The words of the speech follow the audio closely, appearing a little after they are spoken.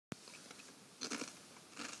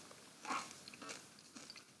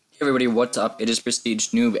Everybody, what's up? It is Prestige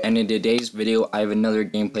Noob, and in today's video I have another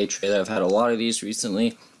gameplay trailer. I've had a lot of these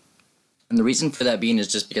recently, and the reason for that being is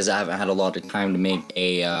just because I haven't had a lot of time to make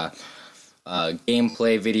a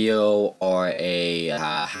gameplay video or a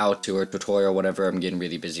how-to or tutorial, whatever. I'm getting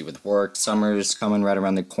really busy with work. Summer's coming right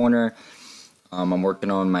around the corner. I'm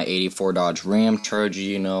working on my 84 Dodge Ram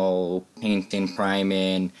charger, painting,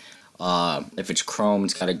 priming. If it's chrome,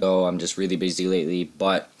 it's gotta go. I'm just really busy lately,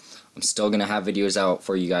 but I'm still going to have videos out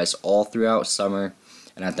for you guys all throughout summer,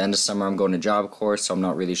 and at the end of summer I'm going to job course, so I'm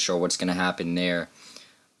not really sure what's going to happen there.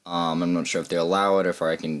 I'm not sure if they allow it or if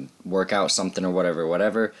I can work out something or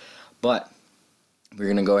whatever, but we're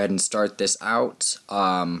going to go ahead and start this out.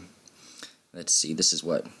 Let's see, this is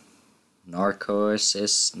what?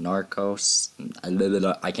 Narcosis,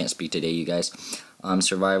 I can't speak today, you guys.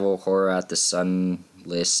 Survival horror at the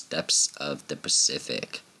sunless depths of the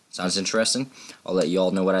Pacific. Sounds interesting. I'll let you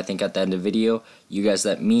all know what I think at the end of the video. You guys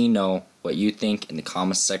let me know what you think in the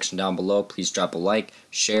comments section down below. Please drop a like,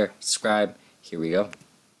 share, subscribe. Here we go.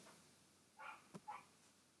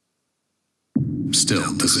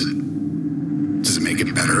 Still, does it make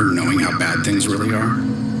it better knowing how bad things really are?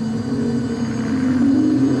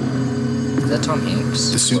 Is that Tom Hanks?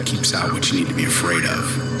 The suit keeps out what you need to be afraid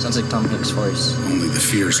of. Sounds like Tom Hanks' voice. Only the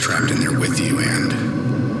fear's trapped in there with you,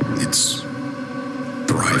 and it's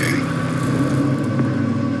thriving.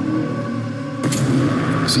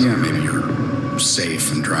 So yeah, maybe you're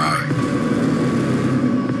safe and dry,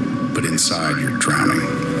 but inside you're drowning.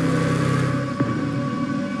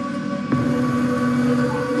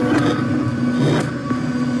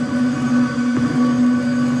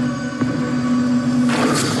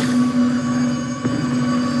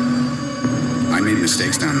 I made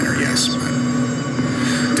mistakes down there, yes,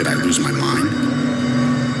 but did I lose my mind?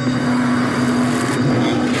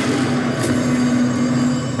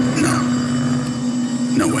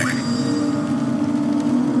 No way.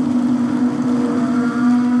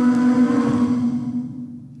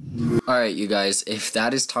 Alright, you guys, if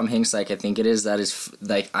that is Tom Hanks like I think it is, that is,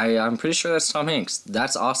 I'm pretty sure that's Tom Hanks.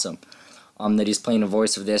 That's awesome. That he's playing the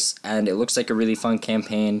voice of this, and it looks like a really fun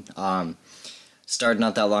campaign. Started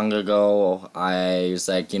not that long ago. I was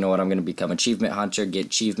like, you know what, I'm going to become achievement hunter, get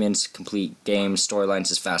achievements, complete games,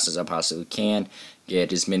 storylines as fast as I possibly can,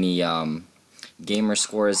 get as many, gamer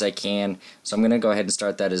score as I can, so I'm gonna go ahead and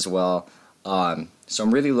start that as well. So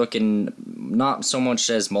I'm really looking not so much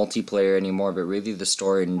as multiplayer anymore, but really the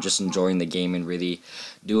story and just enjoying the game and really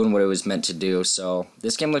doing what it was meant to do. So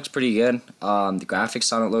this game looks pretty good. The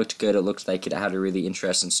graphics on it looked good. It looked like it had a really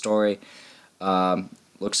interesting story.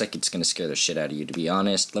 Looks like it's gonna scare the shit out of you, to be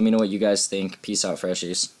honest. Let me know what you guys think. Peace out,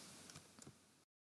 freshies.